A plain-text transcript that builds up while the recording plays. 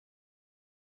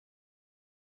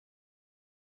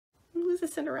who's a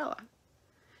Cinderella?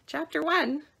 Chapter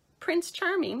 1, Prince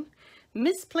Charming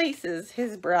misplaces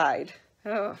his bride.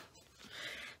 Oh,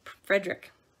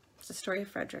 Frederick. It's the story of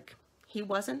Frederick. He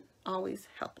wasn't always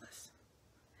helpless.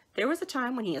 There was a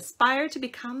time when he aspired to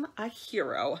become a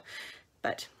hero,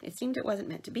 but it seemed it wasn't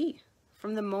meant to be.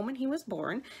 From the moment he was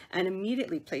born and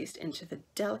immediately placed into the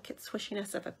delicate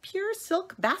swishiness of a pure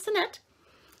silk bassinet,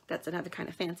 that's another kind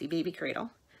of fancy baby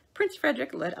cradle, Prince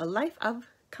Frederick led a life of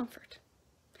comfort.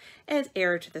 As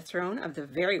heir to the throne of the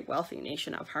very wealthy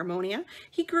nation of Harmonia,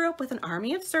 he grew up with an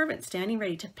army of servants standing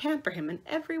ready to pamper him in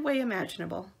every way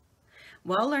imaginable.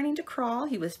 While learning to crawl,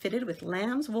 he was fitted with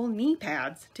lamb's wool knee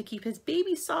pads to keep his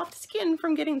baby's soft skin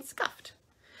from getting scuffed.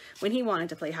 When he wanted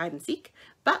to play hide and seek,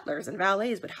 butlers and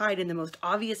valets would hide in the most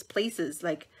obvious places,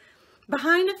 like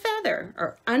behind a feather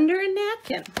or under a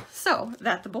napkin, so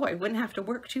that the boy wouldn't have to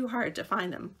work too hard to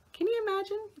find them. Can you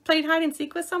imagine? You played hide and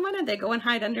seek with someone and they go and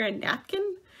hide under a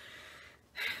napkin?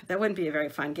 That wouldn't be a very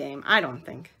fun game, I don't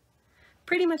think.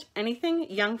 Pretty much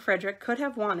anything young Frederick could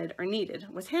have wanted or needed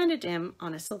was handed to him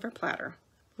on a silver platter,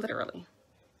 literally.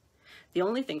 The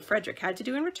only thing Frederick had to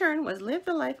do in return was live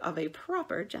the life of a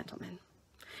proper gentleman.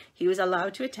 He was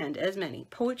allowed to attend as many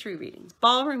poetry readings,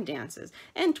 ballroom dances,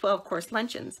 and 12-course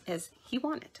luncheons as he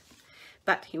wanted.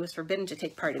 But he was forbidden to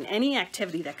take part in any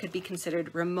activity that could be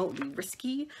considered remotely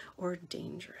risky or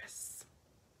dangerous.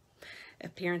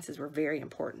 Appearances were very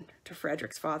important to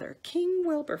Frederick's father, King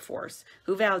Wilberforce,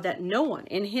 who vowed that no one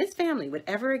in his family would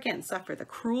ever again suffer the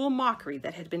cruel mockery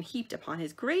that had been heaped upon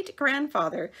his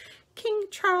great-grandfather, King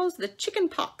Charles the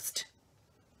Chicken-poxed.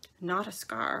 Not a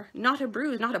scar, not a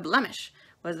bruise, not a blemish,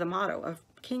 was the motto of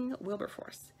King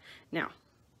Wilberforce. Now,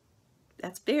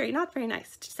 that's not very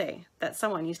nice to say that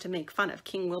someone used to make fun of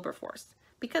King Wilberforce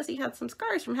because he had some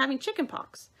scars from having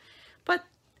chickenpox. But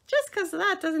just because of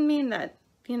that doesn't mean that,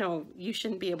 you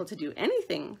shouldn't be able to do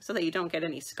anything so that you don't get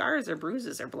any scars or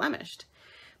bruises or blemished.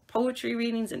 Poetry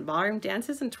readings and ballroom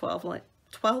dances and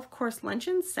 12-course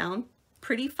luncheons sound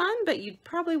pretty fun, but you'd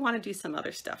probably want to do some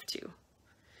other stuff too.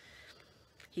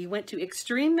 He went to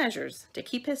extreme measures to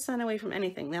keep his son away from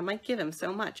anything that might give him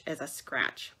so much as a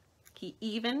scratch. He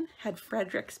even had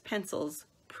Frederick's pencils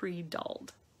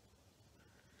pre-dulled.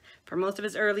 For most of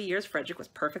his early years, Frederick was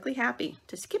perfectly happy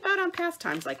to skip out on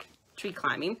pastimes like tree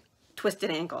climbing,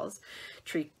 twisted ankles,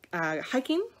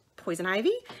 hiking, poison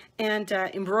ivy, and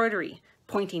embroidery,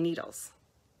 pointing needles.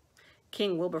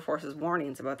 King Wilberforce's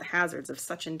warnings about the hazards of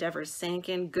such endeavors sank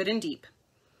in good and deep.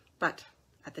 But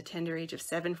at the tender age of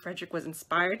 7, Frederick was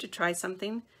inspired to try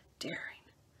something daring.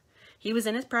 He was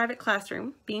in his private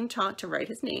classroom being taught to write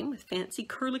his name with fancy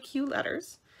curlicue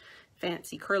letters.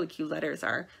 Fancy curlicue letters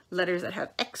are letters that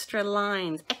have extra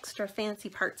lines, extra fancy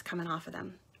parts coming off of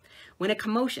them. When a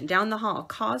commotion down the hall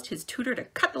caused his tutor to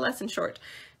cut the lesson short,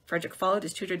 Frederick followed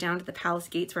his tutor down to the palace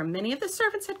gates where many of the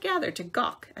servants had gathered to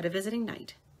gawk at a visiting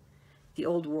knight. The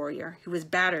old warrior, who was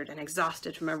battered and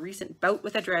exhausted from a recent bout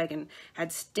with a dragon,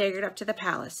 had staggered up to the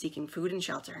palace seeking food and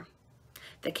shelter.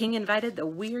 The king invited the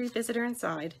weary visitor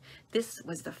inside. This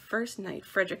was the first knight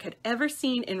Frederick had ever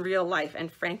seen in real life,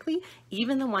 and frankly,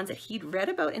 even the ones that he'd read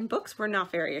about in books were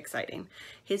not very exciting.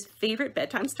 His favorite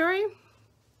bedtime story?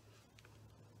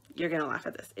 You're gonna laugh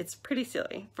at this. It's pretty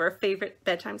silly. For a favorite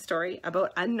bedtime story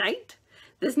about a knight,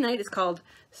 this knight is called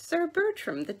Sir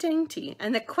Bertram the Dainty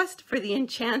and the Quest for the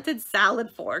Enchanted Salad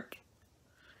Fork.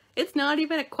 It's not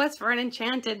even a quest for an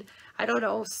enchanted, I don't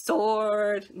know,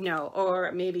 sword, no,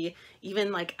 or maybe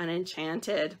even like an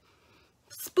enchanted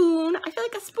spoon. I feel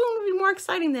like a spoon would be more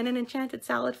exciting than an enchanted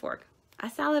salad fork. A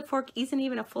salad fork isn't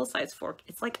even a full-size fork.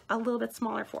 It's like a little bit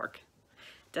smaller fork.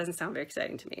 Doesn't sound very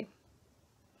exciting to me.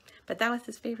 But that was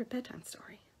his favorite bedtime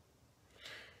story.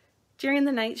 During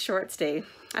the knight's short stay,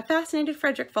 a fascinated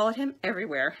Frederick followed him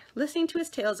everywhere, listening to his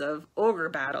tales of ogre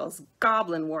battles,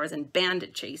 goblin wars, and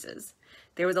bandit chases.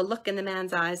 There was a look in the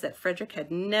man's eyes that Frederick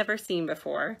had never seen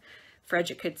before.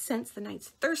 Frederick could sense the knight's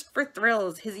thirst for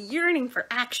thrills, his yearning for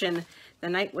action. The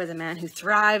knight was a man who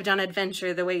thrived on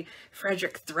adventure the way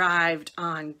Frederick thrived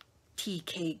on tea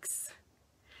cakes.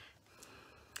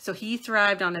 So he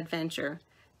thrived on adventure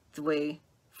the way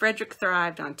Frederick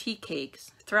thrived on tea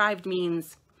cakes. Thrived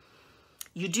means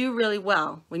you do really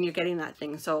well when you're getting that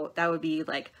thing. So that would be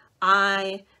like,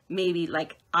 I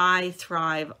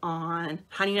thrive on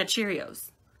Honey Nut Cheerios.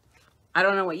 I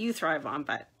don't know what you thrive on,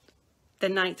 but the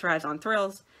knight thrives on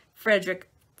thrills. Frederick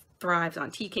thrives on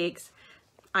tea cakes.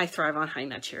 I thrive on Honey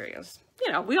Nut Cheerios.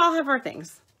 We all have our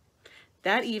things.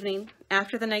 That evening,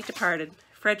 after the knight departed,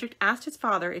 Frederick asked his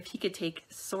father if he could take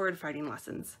sword fighting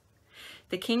lessons.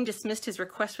 The king dismissed his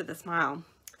request with a smile.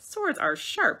 Swords are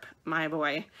sharp, my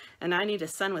boy, and I need a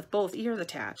son with both ears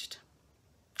attached.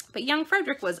 But young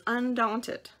Frederick was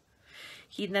undaunted.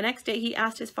 The next day he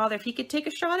asked his father if he could take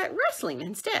a shot at wrestling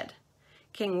instead.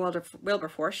 King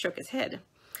Wilberforce shook his head.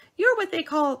 You're what they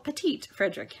call petite,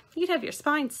 Frederick. You'd have your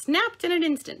spine snapped in an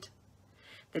instant.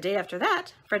 The day after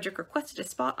that, Frederick requested a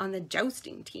spot on the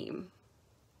jousting team.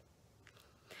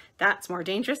 That's more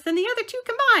dangerous than the other two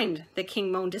combined, the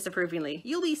king moaned disapprovingly.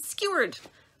 You'll be skewered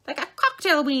like a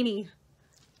cocktail weenie.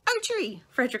 Archery,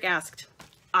 Frederick asked.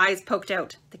 Eyes poked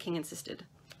out, the king insisted.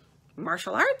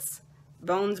 Martial arts?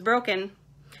 Bones broken.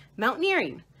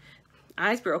 Mountaineering.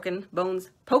 Eyes broken, bones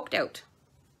poked out.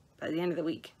 By the end of the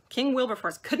week, King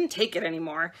Wilberforce couldn't take it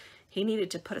anymore. He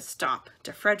needed to put a stop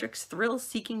to Frederick's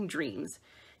thrill-seeking dreams.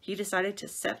 He decided to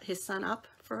set his son up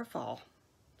for a fall.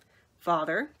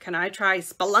 Father, can I try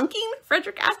spelunking?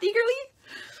 Frederick asked eagerly.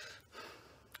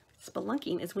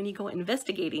 Spelunking is when you go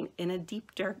investigating in a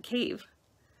deep, dark cave.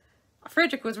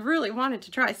 Frederick was really wanted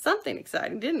to try something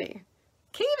exciting, didn't he?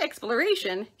 Cave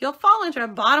exploration? You'll fall into a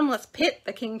bottomless pit,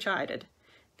 the king chided.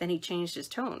 Then he changed his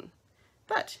tone.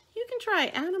 But you can try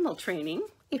animal training,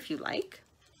 if you like.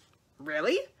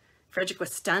 Really? Frederick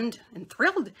was stunned and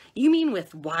thrilled. You mean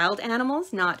with wild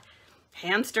animals, not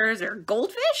hamsters or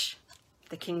goldfish?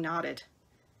 The king nodded.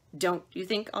 Don't you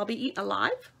think I'll be eaten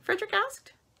alive? Frederick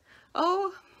asked.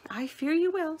 Oh, I fear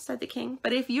you will, said the king.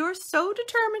 But if you're so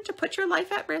determined to put your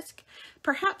life at risk,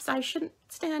 perhaps I shouldn't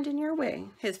stand in your way,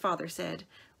 his father said,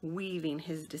 weaving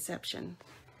his deception.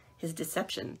 His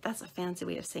deception, that's a fancy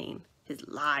way of saying his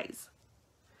lies.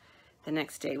 The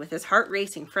next day, with his heart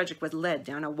racing, Frederick was led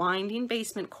down a winding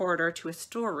basement corridor to a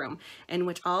storeroom in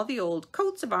which all the old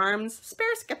coats of arms,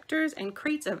 spare scepters, and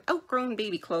crates of outgrown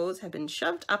baby clothes had been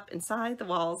shoved up inside the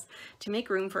walls to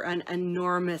make room for an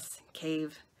enormous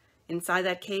cave. Inside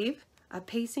that cave, a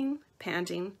pacing,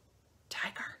 panting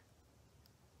tiger.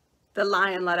 The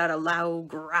lion let out a loud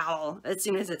growl as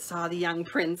soon as it saw the young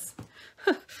prince.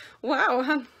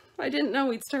 Wow, I didn't know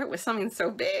we'd start with something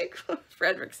so big,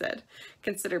 Frederick said,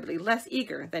 considerably less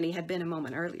eager than he had been a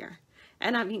moment earlier.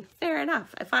 And I mean, fair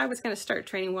enough. If I was going to start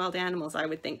training wild animals, I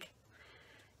would think,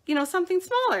 you know, something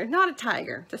smaller, not a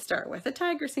tiger to start with. A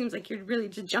tiger seems like you're really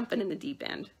just jumping in the deep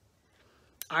end.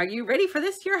 Are you ready for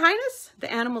this, Your Highness?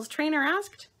 The animal's trainer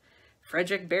asked.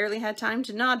 Frederick barely had time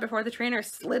to nod before the trainer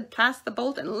slid past the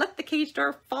bolt and let the cage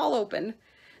door fall open.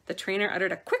 The trainer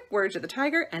uttered a quick word to the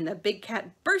tiger, and the big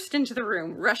cat burst into the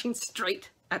room, rushing straight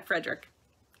at Frederick.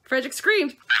 Frederick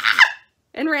screamed, "Ah!"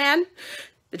 and ran.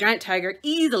 The giant tiger,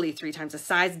 easily 3 times the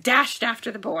size, dashed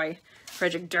after the boy.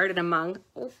 Frederick darted among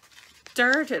the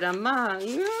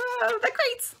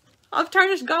crates of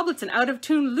tarnished goblets and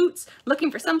out-of-tune lutes,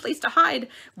 looking for some place to hide.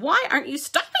 Why aren't you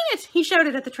stopping it? He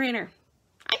shouted at the trainer.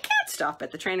 I can't stop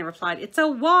it, the trainer replied. It's a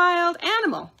wild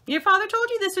animal. Your father told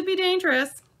you this would be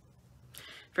dangerous.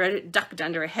 Frederick ducked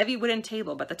under a heavy wooden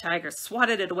table, but the tiger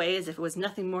swatted it away as if it was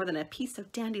nothing more than a piece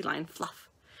of dandelion fluff.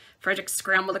 Frederick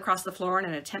scrambled across the floor in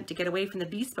an attempt to get away from the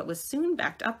beast, but was soon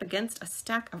backed up against a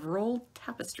stack of rolled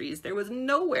tapestries. There was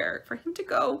nowhere for him to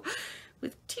go.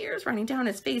 With tears running down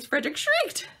his face, Frederick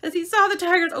shrieked as he saw the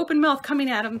tiger's open mouth coming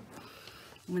at him.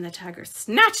 When the tiger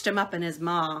snatched him up in his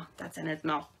maw, that's in his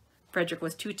mouth, Frederick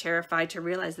was too terrified to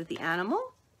realize that the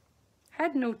animal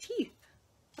had no teeth.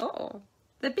 Uh-oh.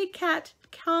 The big cat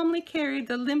calmly carried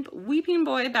the limp, weeping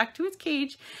boy back to his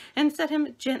cage and set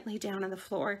him gently down on the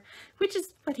floor, which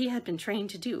is what he had been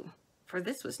trained to do. For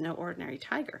this was no ordinary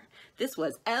tiger. This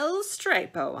was El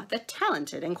Stripo, the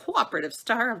talented and cooperative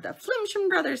star of the Flimsham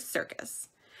Brothers Circus.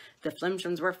 The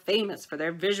Flimshams were famous for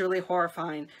their visually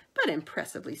horrifying but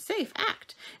impressively safe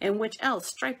act, in which El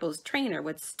Stripo's trainer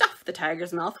would stuff the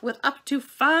tiger's mouth with up to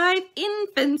 5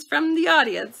 infants from the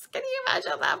audience. Can you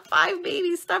imagine that? 5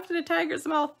 babies stuffed in a tiger's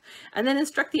mouth, and then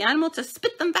instruct the animal to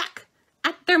spit them back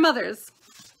at their mothers.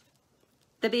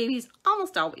 The babies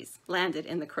almost always landed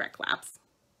in the correct laps.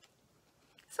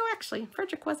 So actually,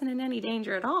 Frederick wasn't in any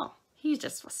danger at all. He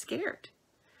just was scared.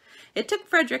 It took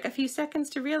Frederick a few seconds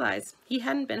to realize he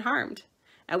hadn't been harmed,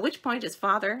 at which point his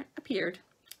father appeared.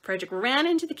 Frederick ran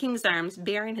into the king's arms,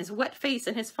 bearing his wet face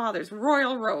in his father's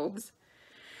royal robes.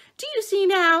 Do you see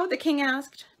now? The king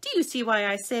asked. Do you see why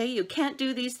I say you can't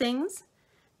do these things?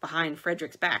 Behind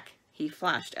Frederick's back, he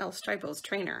flashed El Stripo's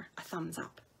trainer a thumbs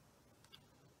up.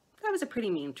 That was a pretty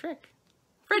mean trick.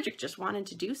 Frederick just wanted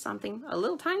to do something a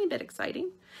little tiny bit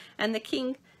exciting, and the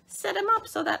king set him up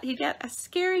so that he'd get a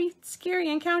scary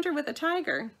encounter with a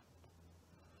tiger.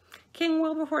 King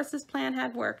Wilberforce's plan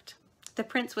had worked. The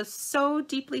prince was so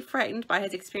deeply frightened by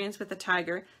his experience with the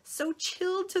tiger, so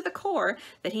chilled to the core,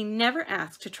 that he never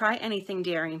asked to try anything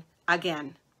daring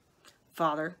again.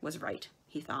 Father was right,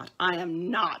 he thought. I am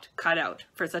not cut out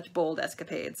for such bold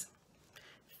escapades.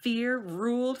 Fear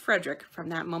ruled Frederick from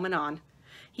that moment on.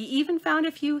 He even found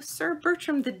a few Sir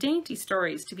Bertram the Dainty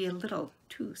stories to be a little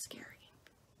too scary.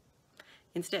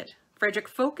 Instead, Frederick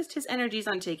focused his energies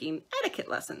on taking etiquette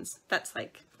lessons, that's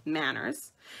like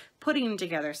manners, putting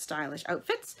together stylish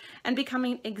outfits, and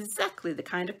becoming exactly the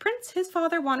kind of prince his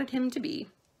father wanted him to be.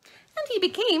 And he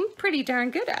became pretty darn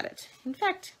good at it. In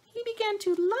fact, he began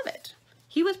to love it.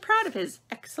 He was proud of his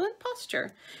excellent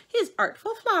posture, his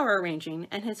artful flower arranging,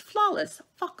 and his flawless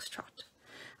foxtrot.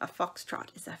 A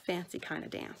foxtrot is a fancy kind of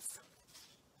dance.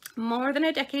 More than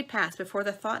a decade passed before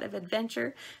the thought of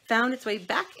adventure found its way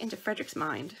back into Frederick's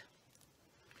mind.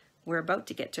 We're about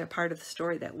to get to a part of the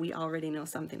story that we already know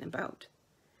something about.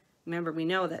 Remember, we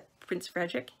know that Prince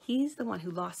Frederick, he's the one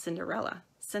who lost Cinderella.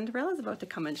 Cinderella's about to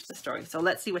come into the story, so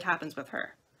let's see what happens with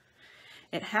her.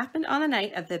 It happened on the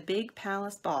night of the big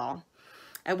palace ball,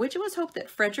 at which it was hoped that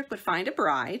Frederick would find a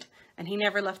bride, and he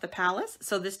never left the palace,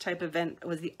 so this type of event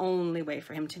was the only way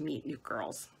for him to meet new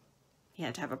girls. He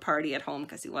had to have a party at home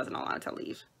because he wasn't allowed to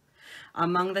leave.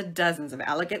 Among the dozens of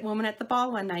elegant women at the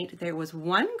ball one night, there was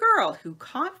one girl who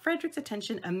caught Frederick's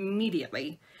attention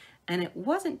immediately, and it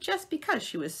wasn't just because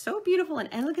she was so beautiful and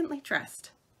elegantly dressed.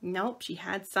 Nope, she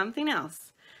had something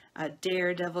else, a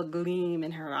daredevil gleam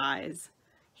in her eyes.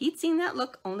 He'd seen that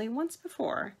look only once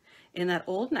before, in that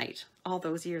old night all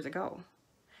those years ago.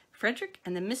 Frederick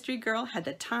and the mystery girl had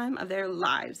the time of their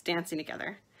lives dancing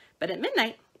together, but at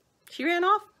midnight, she ran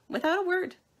off without a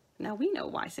word. Now we know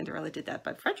why Cinderella did that,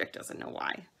 but Frederick doesn't know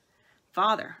why.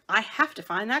 Father, I have to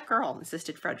find that girl,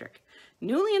 insisted Frederick,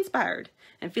 newly inspired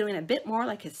and feeling a bit more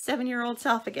like his 7-year-old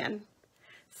self again.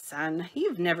 Son,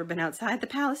 you've never been outside the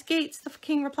palace gates, the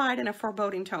king replied in a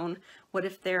foreboding tone. What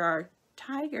if there are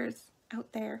tigers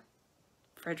out there?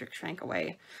 Frederick shrank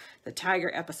away. The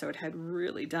tiger episode had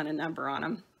really done a number on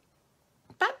him.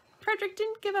 But Frederick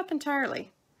didn't give up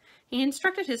entirely. He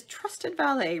instructed his trusted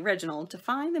valet, Reginald, to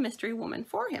find the mystery woman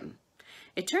for him.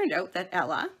 It turned out that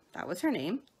Ella, that was her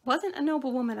name, wasn't a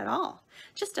noble woman at all,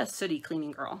 just a sooty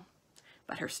cleaning girl.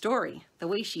 But her story, the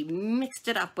way she mixed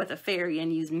it up with a fairy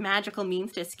and used magical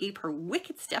means to escape her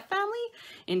wicked stepfamily,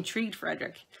 intrigued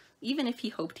Frederick, even if he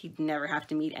hoped he'd never have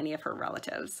to meet any of her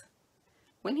relatives.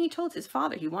 When he told his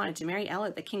father he wanted to marry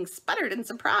Ella, the king sputtered in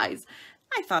surprise.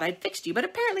 I thought I'd fixed you, but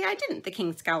apparently I didn't, the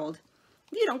king scowled.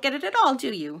 You don't get it at all,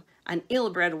 do you? An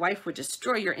ill-bred wife would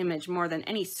destroy your image more than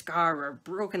any scar or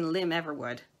broken limb ever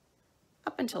would.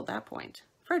 Up until that point,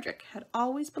 Frederick had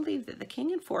always believed that the king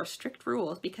enforced strict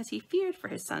rules because he feared for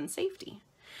his son's safety.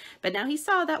 But now he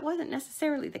saw that wasn't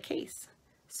necessarily the case.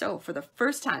 So, for the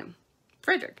first time,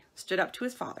 Frederick stood up to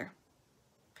his father.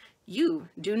 You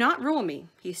do not rule me,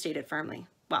 he stated firmly.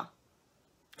 Well,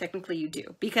 technically you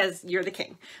do, because you're the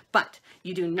king. But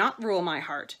you do not rule my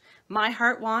heart. My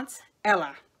heart wants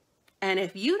Ella. And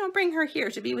if you don't bring her here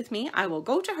to be with me, I will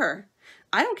go to her.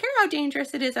 I don't care how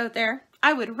dangerous it is out there.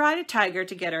 I would ride a tiger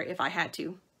to get her if I had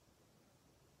to.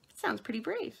 It sounds pretty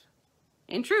brave.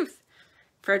 In truth,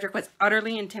 Frederick was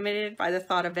utterly intimidated by the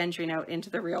thought of venturing out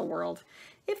into the real world.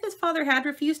 If his father had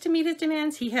refused to meet his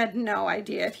demands, he had no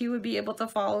idea if he would be able to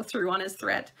follow through on his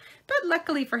threat. But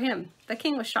luckily for him, the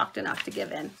king was shocked enough to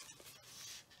give in.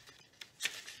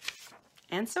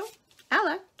 And so,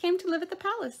 Ella came to live at the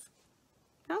palace.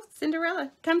 Now,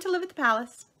 Cinderella come to live at the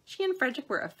palace. She and Frederick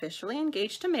were officially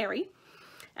engaged to marry,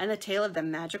 and the tale of the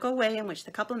magical way in which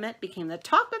the couple met became the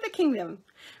talk of the kingdom.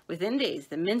 Within days,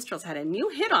 the minstrels had a new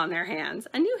hit on their hands,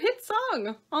 a new hit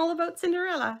song, all about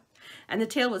Cinderella, and the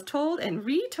tale was told and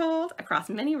retold across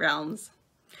many realms.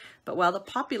 But while the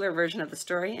popular version of the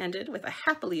story ended with a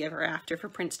happily ever after for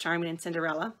Prince Charming and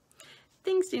Cinderella,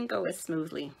 things didn't go as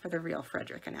smoothly for the real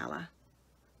Frederick and Ella.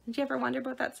 Did you ever wonder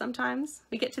about that sometimes?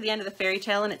 We get to the end of the fairy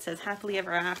tale and it says happily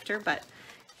ever after, but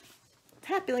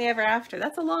happily ever after,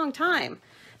 that's a long time.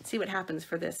 Let's see what happens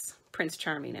for this Prince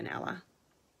Charming and Ella.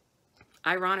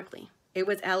 Ironically, it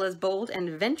was Ella's bold and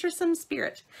venturesome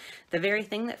spirit, the very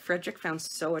thing that Frederick found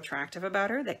so attractive about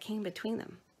her, that came between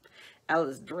them.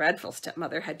 Ella's dreadful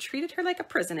stepmother had treated her like a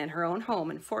prison in her own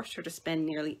home and forced her to spend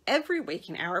nearly every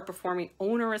waking hour performing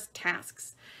onerous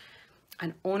tasks.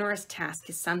 An onerous task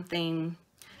is something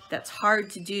that's hard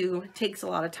to do, takes a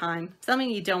lot of time, something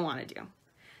you don't want to do.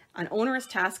 An onerous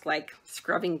task like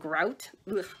scrubbing grout,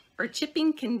 or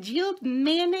chipping congealed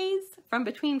mayonnaise from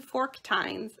between fork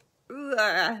tines.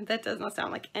 That does not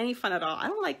sound like any fun at all. I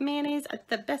don't like mayonnaise at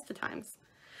the best of times.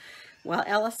 While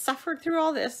Ella suffered through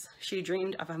all this, she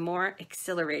dreamed of a more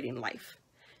exhilarating life.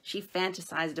 She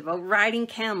fantasized about riding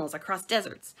camels across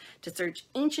deserts to search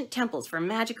ancient temples for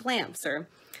magic lamps, or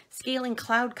scaling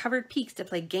cloud-covered peaks to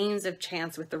play games of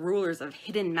chance with the rulers of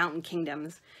hidden mountain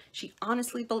kingdoms. She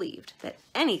honestly believed that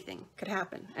anything could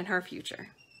happen in her future.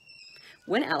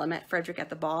 When Ella met Frederick at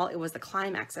the ball, it was the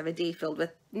climax of a day filled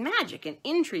with magic and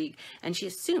intrigue, and she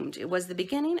assumed it was the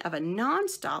beginning of a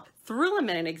non-stop,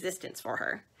 thrill-a-minute existence for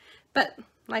her. But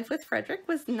life with Frederick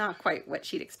was not quite what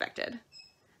she'd expected.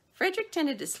 Frederick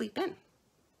tended to sleep in,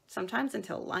 sometimes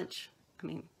until lunch. I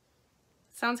mean,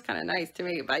 sounds kind of nice to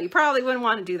me, but you probably wouldn't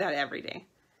want to do that every day.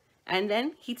 And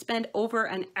then he'd spend over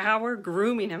an hour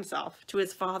grooming himself to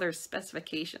his father's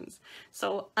specifications.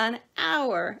 So an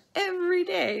hour every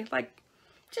day, like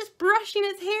just brushing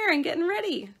his hair and getting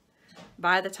ready.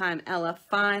 By the time Ella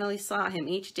finally saw him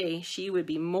each day, she would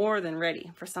be more than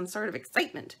ready for some sort of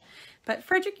excitement. But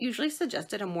Frederick usually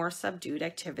suggested a more subdued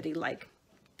activity like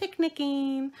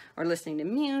picnicking, or listening to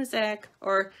music,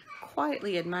 or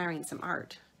quietly admiring some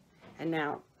art. And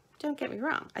now, don't get me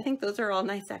wrong, I think those are all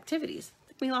nice activities.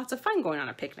 There'd be lots of fun going on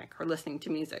a picnic, or listening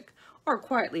to music, or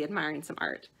quietly admiring some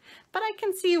art. But I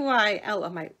can see why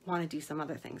Ella might want to do some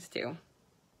other things too.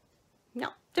 No,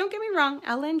 don't get me wrong,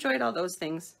 Ella enjoyed all those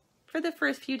things for the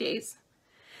first few days.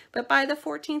 But by the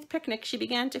 14th picnic, she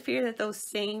began to fear that those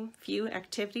same few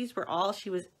activities were all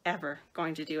she was ever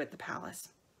going to do at the palace.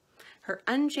 Her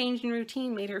unchanging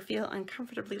routine made her feel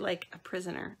uncomfortably like a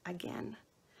prisoner again.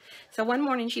 So one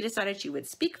morning she decided she would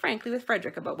speak frankly with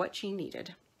Frederick about what she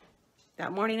needed.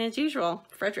 That morning, as usual,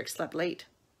 Frederick slept late.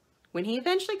 When he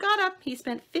eventually got up, he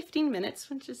spent 15 minutes,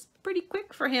 which is pretty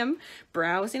quick for him,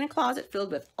 browsing a closet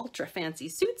filled with ultra-fancy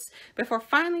suits before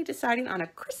finally deciding on a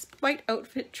crisp white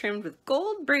outfit trimmed with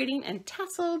gold braiding and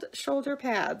tasseled shoulder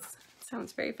pads.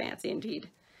 Sounds very fancy indeed.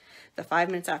 The 5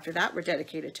 minutes after that were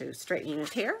dedicated to straightening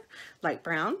his hair, light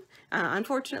brown.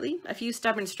 Unfortunately, a few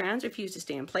stubborn strands refused to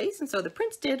stay in place, and so the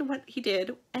prince did what he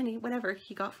did whenever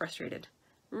he got frustrated.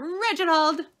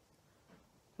 Reginald!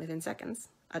 Within seconds,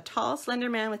 a tall, slender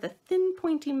man with a thin,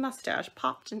 pointy mustache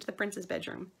popped into the prince's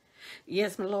bedroom.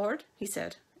 "Yes, my lord," he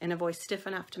said, in a voice stiff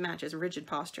enough to match his rigid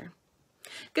posture.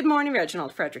 "Good morning,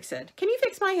 Reginald," Frederick said. "Can you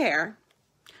fix my hair?"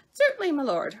 "Certainly, my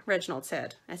lord," Reginald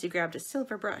said, as he grabbed a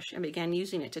silver brush and began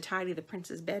using it to tidy the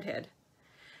prince's bedhead.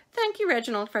 "Thank you,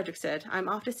 Reginald," Frederick said. "I'm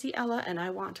off to see Ella, and I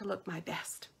want to look my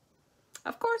best."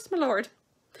 "Of course, my lord.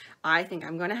 I think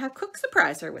I'm going to have cook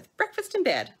surprise her with breakfast in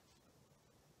bed."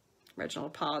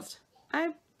 Reginald paused.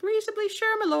 "I'm reasonably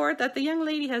sure, my lord, that the young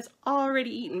lady has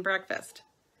already eaten breakfast."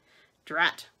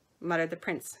 "Drat," muttered the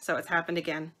prince, "so it's happened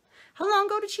again. How long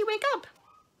ago did she wake up?"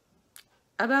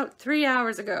 "About 3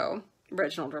 hours ago,"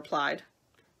 Reginald replied.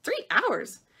 3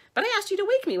 hours? But I asked you to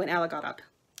wake me when Ella got up."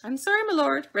 "I'm sorry, my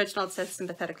lord," Reginald said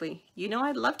sympathetically. "You know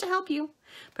I'd love to help you,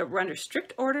 but we're under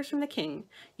strict orders from the king.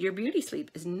 Your beauty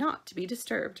sleep is not to be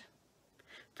disturbed."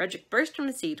 Frederick burst from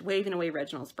his seat, waving away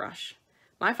Reginald's brush.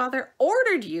 "My father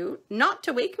ordered you not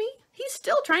to wake me? He's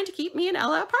still trying to keep me and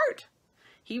Ella apart."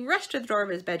 He rushed to the door of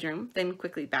his bedroom, then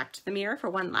quickly back to the mirror for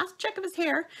one last check of his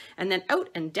hair, and then out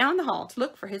and down the hall to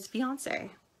look for his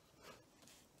fiancée.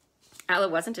 Ella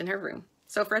wasn't in her room,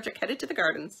 so Frederick headed to the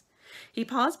gardens. He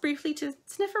paused briefly to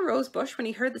sniff a rose bush when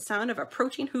he heard the sound of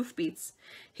approaching hoofbeats.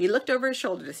 He looked over his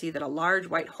shoulder to see that a large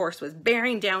white horse was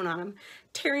bearing down on him,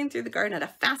 tearing through the garden at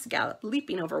a fast gallop,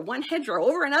 leaping over one hedgerow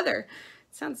over another.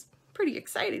 It sounds pretty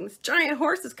exciting. This giant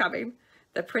horse is coming.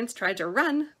 The prince tried to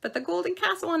run, but the golden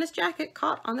castle on his jacket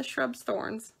caught on the shrub's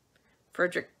thorns.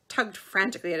 Frederick tugged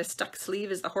frantically at his stuck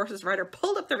sleeve as the horse's rider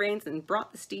pulled up the reins and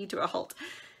brought the steed to a halt.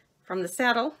 From the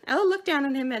saddle, Ella looked down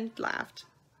at him and laughed.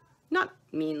 Not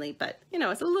meanly, but,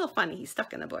 it's a little funny he's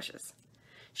stuck in the bushes.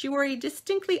 She wore a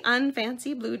distinctly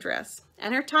unfancy blue dress,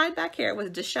 and her tied-back hair was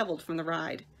disheveled from the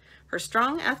ride. Her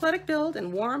strong, athletic build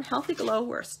and warm, healthy glow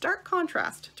were a stark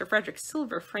contrast to Frederick's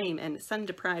silver frame and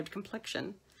sun-deprived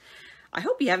complexion. "I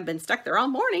hope you haven't been stuck there all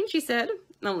morning," she said,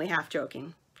 only half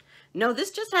joking. "No,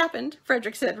 this just happened,"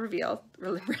 Frederick said, revealed.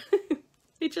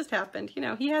 It just happened.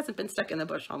 He hasn't been stuck in the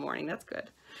bush all morning. That's good.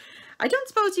 "I don't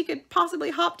suppose you could possibly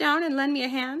hop down and lend me a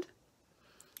hand?"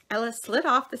 Ella slid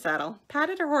off the saddle,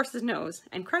 patted her horse's nose,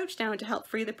 and crouched down to help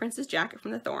free the prince's jacket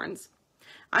from the thorns.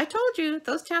 "I told you,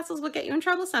 those tassels will get you in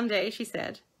trouble someday," she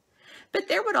said. "But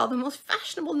they're what all the most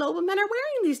fashionable noblemen are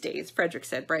wearing these days," Frederick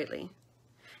said brightly.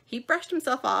 He brushed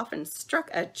himself off and struck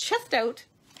a chest-out,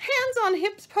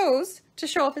 hands-on-hips pose to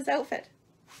show off his outfit.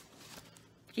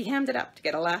 He hammed it up to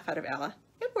get a laugh out of Ella.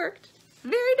 It worked.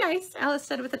 "Very nice," Alice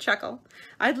said with a chuckle.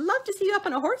 "I'd love to see you up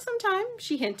on a horse sometime,"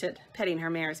 she hinted, petting her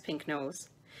mare's pink nose.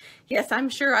 "Yes, I'm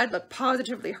sure I'd look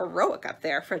positively heroic up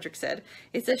there," Frederick said.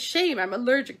 "It's a shame I'm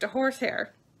allergic to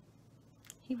horsehair."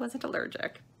 He wasn't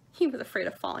allergic. He was afraid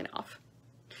of falling off.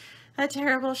 A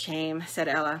terrible shame, said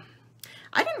Ella.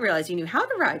 I didn't realize you knew how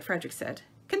to ride, Frederick said.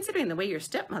 Considering the way your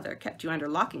stepmother kept you under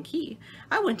lock and key,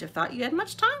 I wouldn't have thought you had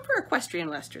much time for equestrian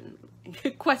lessons. It's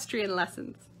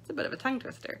a bit of a tongue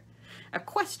twister.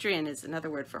 Equestrian is another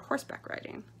word for horseback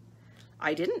riding.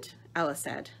 I didn't, Ella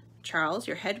said. Charles,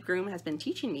 your head groom, has been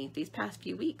teaching me these past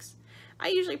few weeks. I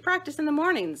usually practice in the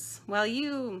mornings while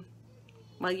you're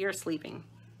sleeping.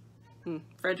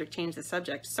 Frederick changed the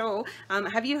subject. So,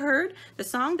 have you heard the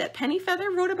song that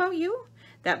Pennyfeather wrote about you?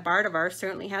 That bard of ours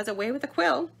certainly has a way with a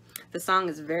quill. The song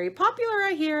is very popular,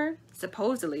 I hear.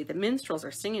 Supposedly, the minstrels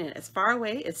are singing it as far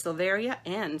away as Silveria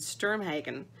and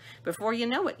Sturmhagen. Before you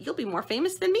know it, you'll be more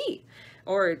famous than me,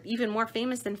 or even more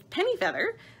famous than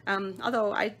Pennyfeather,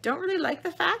 although I don't really like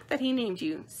the fact that he named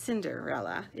you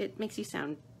Cinderella. It makes you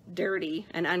sound dirty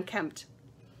and unkempt.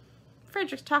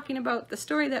 Frederick's talking about the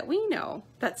story that we know,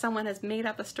 that someone has made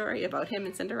up a story about him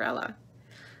and Cinderella.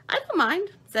 I don't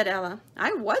mind, said Ella.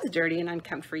 I was dirty and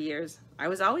unkempt for years. I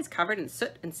was always covered in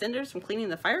soot and cinders from cleaning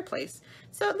the fireplace,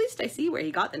 so at least I see where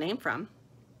he got the name from.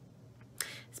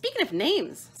 Speaking of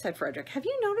names, said Frederick, have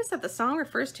you noticed that the song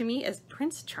refers to me as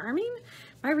Prince Charming?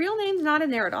 My real name's not in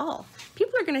there at all.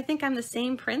 People are going to think I'm the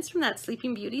same prince from that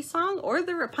Sleeping Beauty song or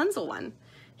the Rapunzel one.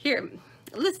 Here,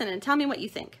 listen and tell me what you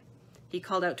think. He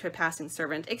called out to a passing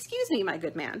servant. Excuse me, my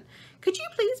good man. Could you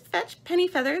please fetch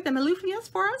Pennyfeather the Mellifluous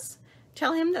for us?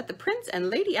 Tell him that the Prince and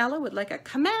Lady Ella would like a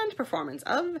command performance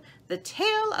of The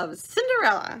Tale of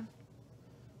Cinderella.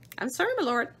 I'm sorry, my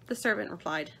lord, the servant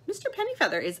replied. Mr.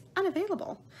 Pennyfeather is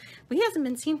unavailable. He hasn't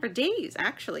been seen for days,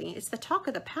 actually. It's the talk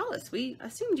of the palace. We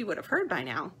assumed you would have heard by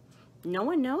now. No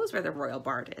one knows where the royal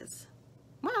bard is.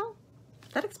 Well,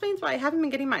 that explains why I haven't been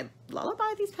getting my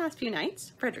lullaby these past few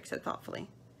nights, Frederick said thoughtfully.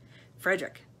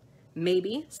 Frederick,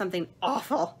 maybe something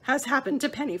awful has happened to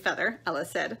Pennyfeather, Ella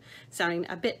said, sounding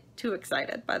a bit too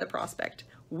excited by the prospect.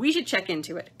 We should check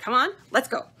into it. Come on, let's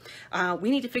go.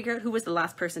 We need to figure out who was the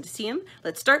last person to see him.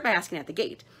 Let's start by asking at the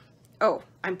gate. Oh,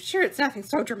 I'm sure it's nothing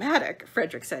so dramatic,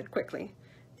 Frederick said quickly.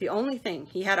 The only thing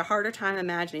he had a harder time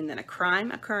imagining than a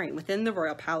crime occurring within the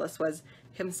royal palace was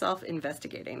himself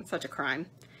investigating such a crime.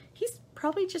 He's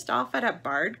probably just off at a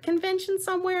bard convention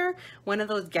somewhere, one of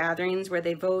those gatherings where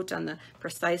they vote on the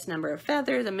precise number of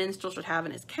feathers a minstrel should have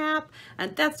in his cap,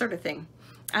 and that sort of thing.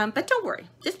 But don't worry,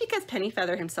 just because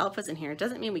Pennyfeather himself isn't here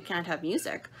doesn't mean we can't have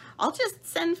music. I'll just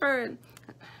send for...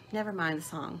 Never mind the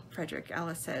song, Frederick,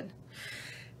 Ella said,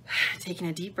 taking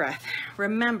a deep breath.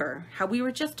 Remember how we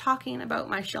were just talking about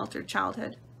my sheltered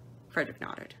childhood? Frederick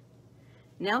nodded.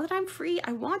 Now that I'm free,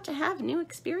 I want to have new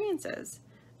experiences.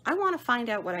 I want to find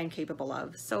out what I'm capable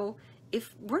of. So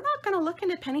if we're not going to look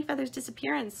into Pennyfeather's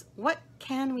disappearance, what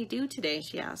can we do today?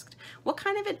 She asked. What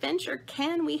kind of adventure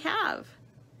can we have?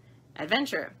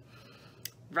 Adventure.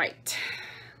 Right.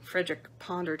 Frederick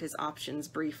pondered his options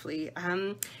briefly.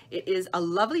 It is a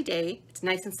lovely day. It's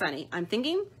nice and sunny. I'm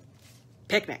thinking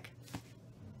picnic.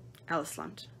 Ella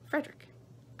slumped. Frederick,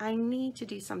 I need to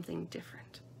do something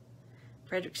different.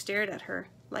 Frederick stared at her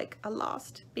like a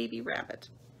lost baby rabbit.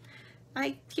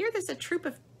 I hear there's a troupe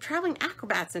of traveling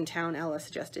acrobats in town, Ella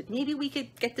suggested. Maybe we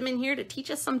could get them in here to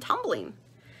teach us some tumbling.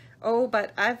 Oh,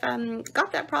 but I've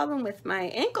got that problem with my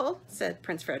ankle, said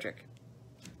Prince Frederick.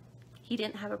 He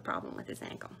didn't have a problem with his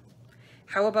ankle.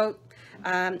 How about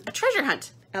a treasure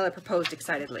hunt? Ella proposed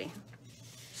excitedly.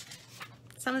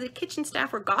 Some of the kitchen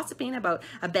staff were gossiping about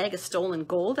a bag of stolen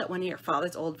gold that one of your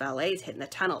father's old valets hid in the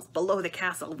tunnels below the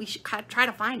castle. We should try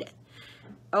to find it.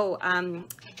 Oh,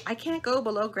 I can't go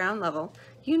below ground level.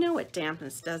 You know what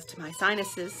dampness does to my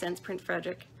sinuses, sensed Prince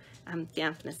Frederick.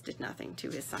 Dampness did nothing to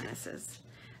his sinuses.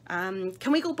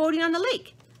 Can we go boating on the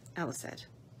lake? Ella said.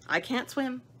 I can't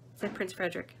swim, said Prince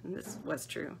Frederick, and this was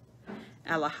true.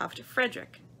 Ella huffed.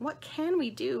 Frederick, what can we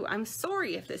do? I'm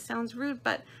sorry if this sounds rude,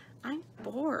 but I'm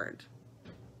bored.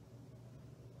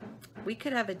 We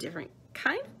could have a different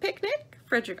kind of picnic,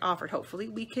 Frederick offered hopefully.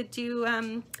 We could do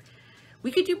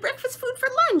breakfast food for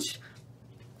lunch.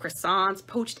 Croissants,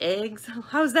 poached eggs.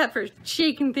 How's that for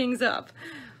shaking things up?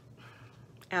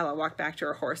 Ella walked back to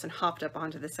her horse and hopped up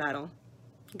onto the saddle.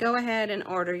 Go ahead and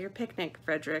order your picnic,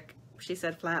 Frederick, she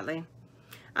said flatly.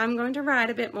 I'm going to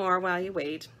ride a bit more while you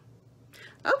wait.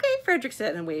 Okay, Frederick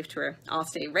said and waved to her. I'll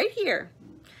stay right here.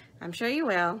 I'm sure you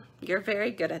will. You're very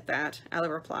good at that, Ella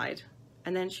replied.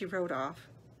 And then she rode off.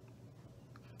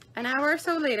 An hour or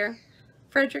so later,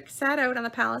 Frederick sat out on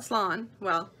the palace lawn.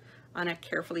 Well, on a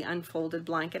carefully unfolded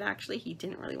blanket, actually. He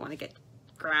didn't really want to get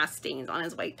grass stains on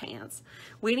his white pants,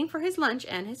 waiting for his lunch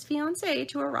and his fiancée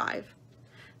to arrive.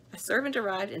 A servant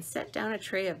arrived and set down a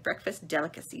tray of breakfast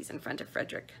delicacies in front of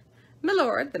Frederick. "My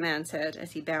lord," the man said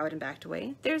as he bowed and backed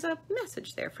away, "there's a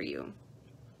message there for you."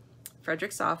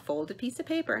 Frederick saw a folded piece of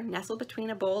paper nestled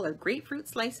between a bowl of grapefruit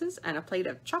slices and a plate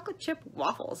of chocolate chip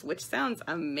waffles, which sounds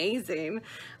amazing.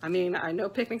 I mean, I know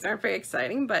picnics aren't very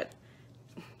exciting, but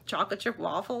chocolate chip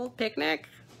waffle picnic?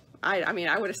 I mean,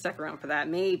 I would have stuck around for that,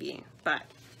 maybe. But,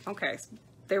 okay.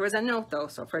 There was a note, though,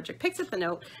 so Frederick picks up the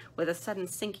note with a sudden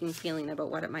sinking feeling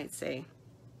about what it might say.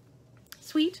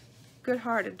 "Sweet,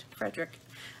 good-hearted Frederick,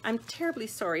 I'm terribly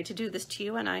sorry to do this to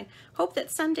you, and I hope that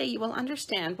someday you will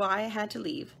understand why I had to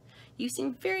leave. You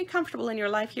seem very comfortable in your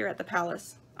life here at the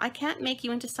palace. I can't make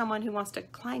you into someone who wants to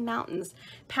climb mountains,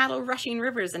 paddle rushing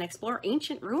rivers, and explore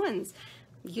ancient ruins.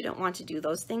 You don't want to do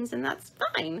those things, and that's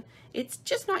fine. It's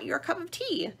just not your cup of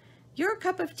tea. Your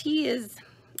cup of tea is,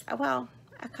 well,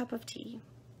 a cup of tea."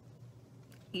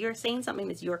 You're saying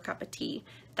something is your cup of tea.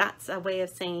 That's a way of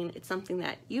saying it's something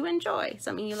that you enjoy,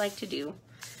 something you like to do.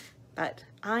 But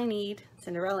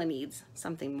Cinderella needs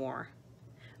something more.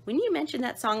 When you mentioned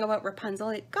that song about Rapunzel,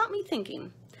 it got me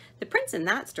thinking. The prince in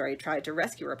that story tried to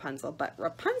rescue Rapunzel, but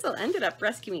Rapunzel ended up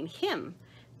rescuing him.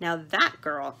 Now that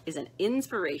girl is an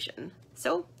inspiration.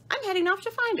 So I'm heading off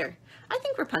to find her. I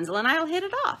think Rapunzel and I'll hit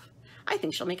it off. I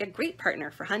think she'll make a great partner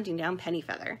for hunting down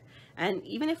Pennyfeather. And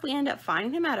even if we end up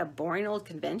finding him at a boring old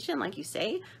convention, like you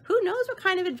say, who knows what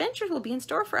kind of adventures will be in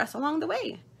store for us along the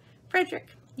way. Frederick,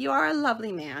 you are a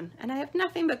lovely man, and I have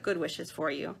nothing but good wishes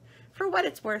for you. For what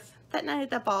it's worth, that night at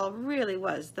the ball really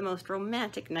was the most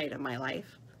romantic night of my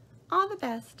life. All the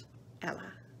best,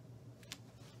 Ella.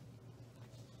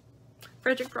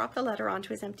 Frederick dropped the letter onto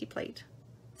his empty plate.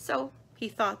 So, he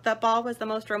thought, that ball was the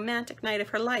most romantic night of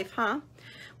her life, huh?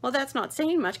 Well, that's not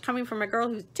saying much coming from a girl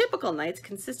whose typical nights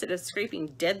consisted of scraping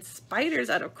dead spiders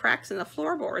out of cracks in the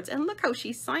floorboards, and look how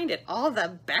she signed it, all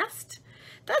the best.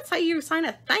 That's how you sign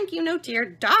a thank you note to your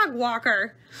dog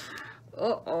walker.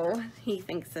 Uh-oh, he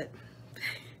thinks that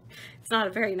it's not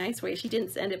a very nice way. She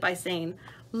didn't send it by saying,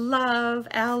 "Love,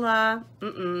 Ella."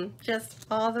 Just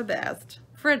all the best.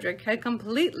 Frederick had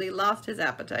completely lost his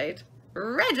appetite.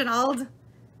 "Reginald!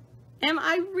 Am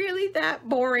I really that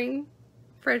boring?"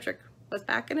 Frederick was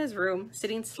back in his room,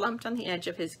 sitting slumped on the edge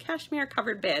of his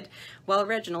cashmere-covered bed, while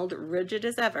Reginald, rigid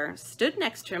as ever, stood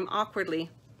next to him awkwardly,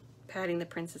 patting the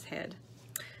prince's head.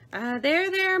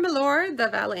 There, my lord," the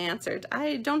valet answered.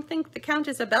 "I don't think the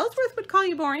Countess of Bellsworth would call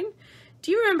you boring.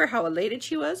 Do you remember how elated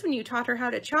she was when you taught her how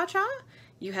to cha-cha?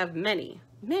 You have many,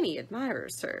 many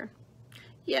admirers, sir."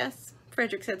 "Yes,"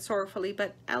 Frederick said sorrowfully,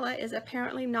 "but Ella is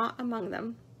apparently not among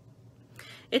them."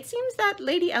 "It seems that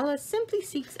Lady Ella simply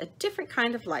seeks a different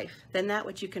kind of life than that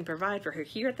which you can provide for her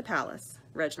here at the palace,"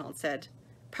 Reginald said.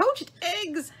 "Poached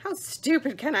eggs! How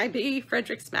stupid can I be?"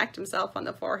 Frederick smacked himself on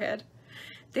the forehead.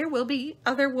 "There will be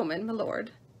other women, my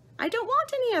lord." "I don't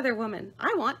want any other woman.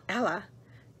 I want Ella."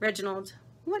 "Reginald,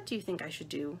 what do you think I should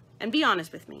do? And be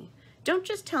honest with me. Don't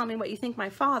just tell me what you think my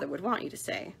father would want you to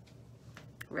say."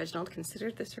 Reginald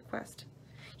considered this request.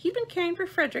 He'd been caring for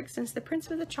Frederick since the prince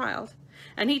was a child,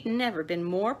 and he'd never been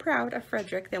more proud of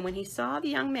Frederick than when he saw the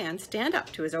young man stand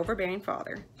up to his overbearing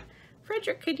father.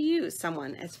 Frederick could use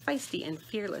someone as feisty and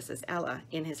fearless as Ella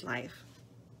in his life.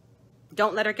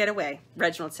 "Don't let her get away,"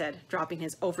 Reginald said, dropping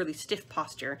his overly stiff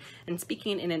posture and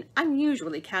speaking in an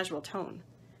unusually casual tone.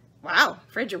 "Wow,"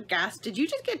 Frederick gasped. "Did you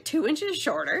just get 2 inches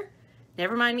shorter?"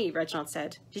 "Never mind me," Reginald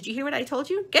said. "Did you hear what I told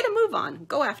you? Get a move on.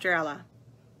 Go after Ella."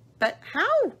 "But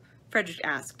how?" Frederick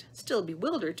asked, still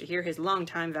bewildered to hear his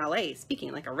longtime valet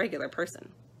speaking like a regular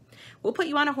person. "We'll put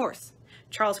you on a horse.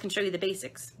 Charles can show you the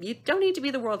basics. You don't need to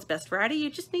be the world's best rider. You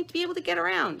just need to be able to get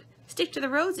around. Stick to the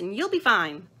roads and you'll be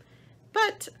fine."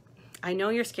 "But I know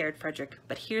you're scared, Frederick,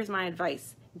 but here's my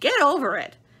advice. Get over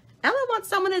it. Ella wants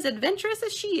someone as adventurous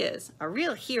as she is, a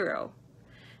real hero."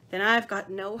 "Then I've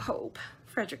got no hope,"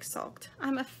 Frederick sulked.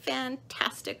 "I'm a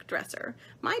fantastic dresser.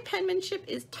 My penmanship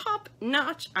is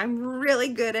top-notch. I'm really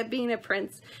good at being a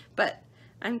prince, but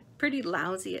I'm pretty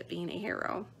lousy at being a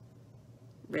hero."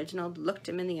 Reginald looked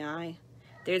him in the eye.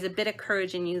 "There's a bit of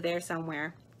courage in you there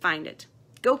somewhere. Find it.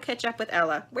 Go catch up with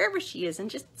Ella, wherever she is,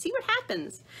 and just see what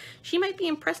happens. She might be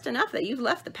impressed enough that you've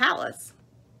left the palace."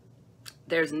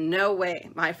 "There's no way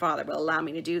my father will allow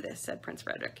me to do this," said Prince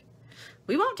Frederick.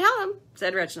 "We won't tell him,"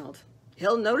 said Reginald.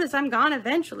 "He'll notice I'm gone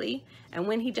eventually, and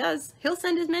when he does, he'll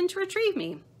send his men to retrieve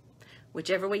me."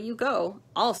 "Whichever way you go,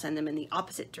 I'll send them in the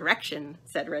opposite direction,"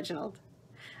 said Reginald.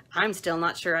 "I'm still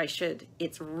not sure I should.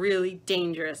 It's really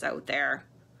dangerous out there."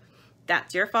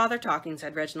 "That's your father talking,"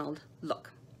 said Reginald.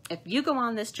 "Look, if you go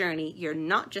on this journey, you're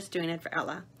not just doing it for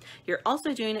Ella. You're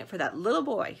also doing it for that little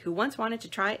boy who once wanted to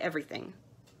try everything."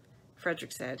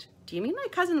 Frederick said, "Do you mean my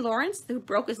cousin Lawrence, who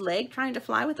broke his leg trying to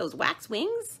fly with those wax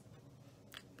wings?"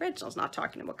 Reginald's not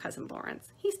talking about Cousin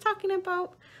Lawrence. He's talking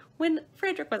about when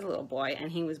Frederick was a little boy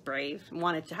and he was brave and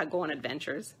wanted to go on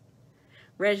adventures.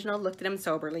 Reginald looked at him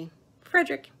soberly.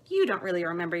 Frederick, you don't really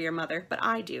remember your mother, but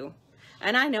I do.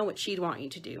 And I know what she'd want you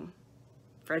to do.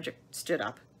 Frederick stood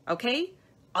up. Okay,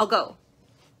 I'll go.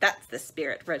 That's the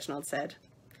spirit, Reginald said.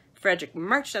 Frederick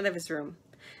marched out of his room,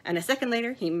 and a second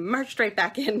later, he marched right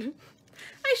back in.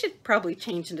 I should probably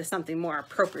change into something more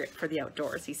appropriate for the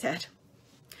outdoors, he said.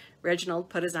 Reginald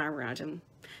put his arm around him.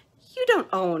 You don't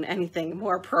own anything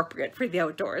more appropriate for the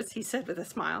outdoors, he said with a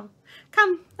smile.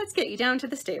 Come, let's get you down to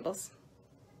the stables.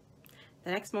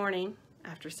 The next morning,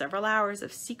 after several hours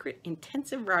of secret,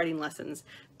 intensive riding lessons,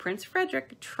 Prince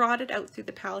Frederick trotted out through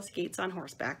the palace gates on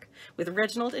horseback, with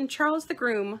Reginald and Charles the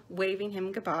groom waving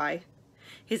him goodbye.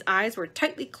 His eyes were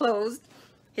tightly closed,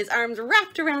 his arms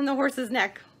wrapped around the horse's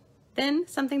neck. Then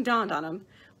something dawned on him.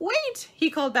 Wait,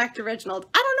 he called back to Reginald.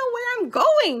 I don't know where I'm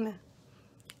going.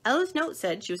 Ella's note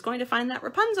said she was going to find that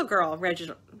Rapunzel girl,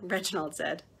 Reginald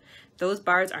said. Those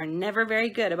bards are never very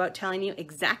good about telling you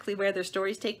exactly where their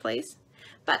stories take place.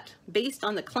 But based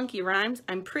on the clunky rhymes,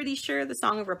 I'm pretty sure the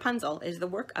Song of Rapunzel is the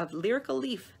work of Lyrical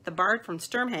Leaf, the bard from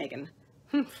Sturmhagen.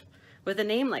 With a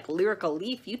name like Lyrical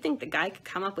Leaf, you'd think the guy could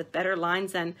come up with better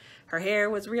lines than her hair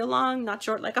was real long, not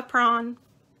short like a prawn.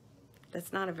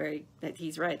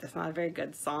 He's right, that's not a very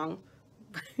good song.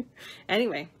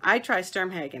 Anyway, I try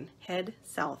Sturmhagen, head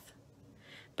south.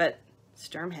 But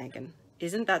Sturmhagen,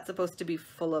 isn't that supposed to be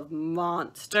full of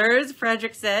monsters?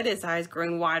 Frederick said, his eyes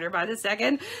growing wider by the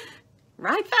second.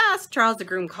 Ride fast, Charles the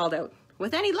groom called out.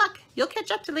 With any luck, you'll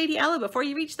catch up to Lady Ella before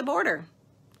you reach the border.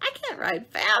 I can't ride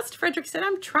fast, Frederick said.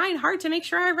 I'm trying hard to make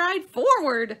sure I ride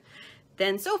forward.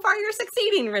 Then so far you're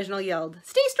succeeding, Reginald yelled.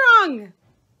 Stay strong.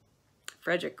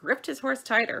 Frederick gripped his horse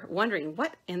tighter, wondering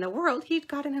what in the world he'd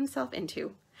gotten himself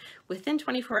into. Within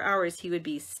 24 hours, he would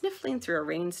be sniffling through a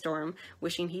rainstorm,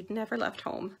 wishing he'd never left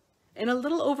home. In a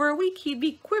little over a week, he'd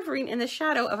be quivering in the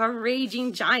shadow of a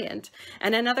raging giant.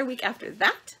 And another week after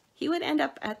that, he would end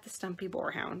up at the Stumpy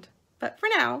Boarhound. But for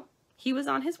now, he was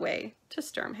on his way to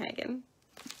Sturmhagen.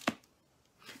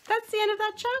 That's the end of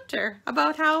that chapter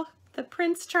about how the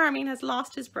Prince Charming has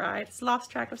lost his bride, has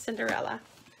lost track of Cinderella.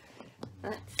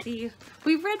 Let's see.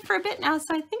 We've read for a bit now,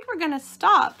 so I think we're going to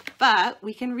stop, but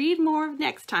we can read more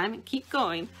next time and keep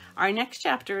going. Our next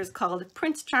chapter is called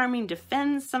Prince Charming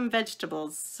Defends Some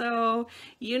Vegetables, so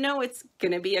you know it's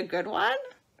going to be a good one.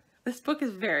 This book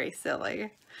is very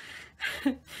silly.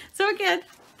 So again,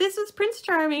 this was Prince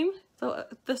Charming, so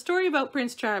the story about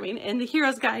Prince Charming and the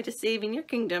Hero's Guide to Saving Your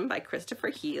Kingdom by Christopher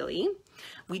Healy.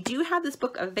 We do have this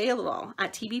book available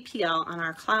at TBPL on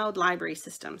our Cloud Library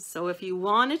system. So if you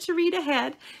wanted to read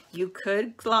ahead, you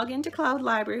could log into Cloud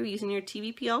Library using your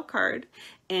TBPL card,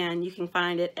 and you can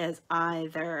find it as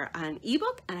either an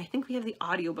ebook, and I think we have the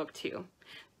audiobook too.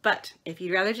 But if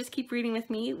you'd rather just keep reading with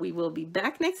me, we will be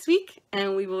back next week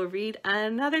and we will read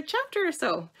another chapter or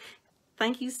so.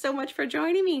 Thank you so much for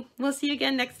joining me. We'll see you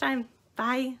again next time.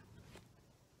 Bye.